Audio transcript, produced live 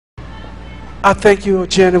I thank you.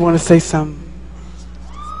 Jen, I want to say something.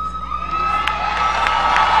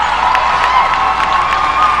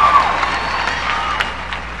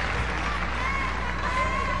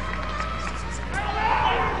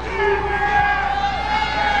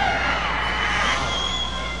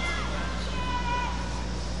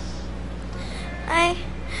 I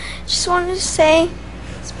just wanted to say,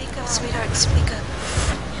 speak up, sweetheart, speak up.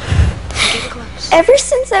 Get close. Ever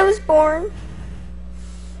since I was born,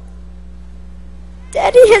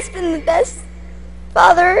 Daddy has been the best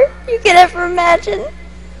father you could ever imagine.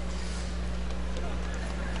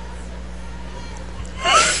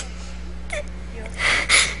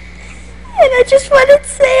 And I just wanted to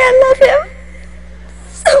say I love him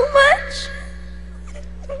so much.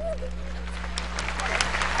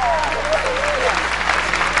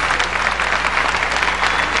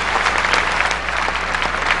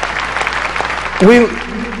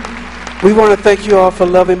 We want to thank you all for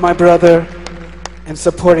loving my brother and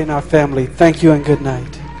supporting our family. Thank you and good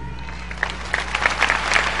night.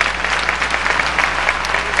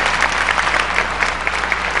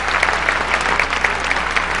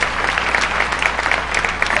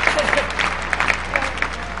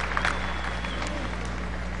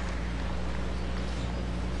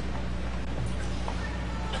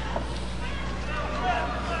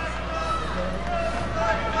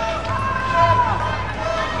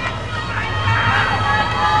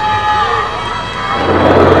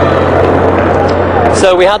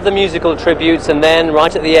 So we had the musical tributes, and then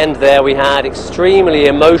right at the end there we had extremely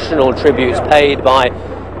emotional tributes paid by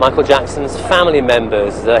Michael Jackson's family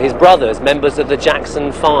members, his brothers, members of the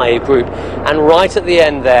Jackson 5 group, and right at the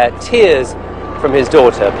end there, tears from his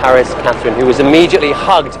daughter, Paris Catherine, who was immediately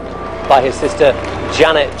hugged by his sister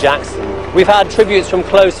Janet Jackson. We've had tributes from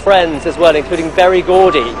close friends as well, including Berry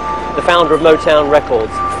Gordy, the founder of Motown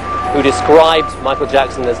Records, who described Michael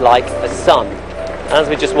Jackson as like a son. As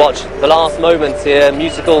we just watched the last moments here, a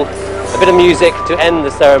bit of music to end the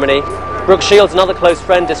ceremony. Brooke Shields, another close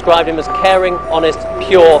friend, described him as caring, honest,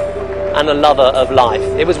 pure, and a lover of life.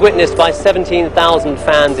 It was witnessed by 17,000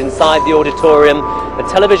 fans inside the auditorium, a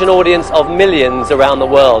television audience of millions around the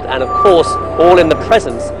world, and of course, all in the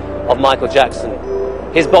presence of Michael Jackson.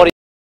 His body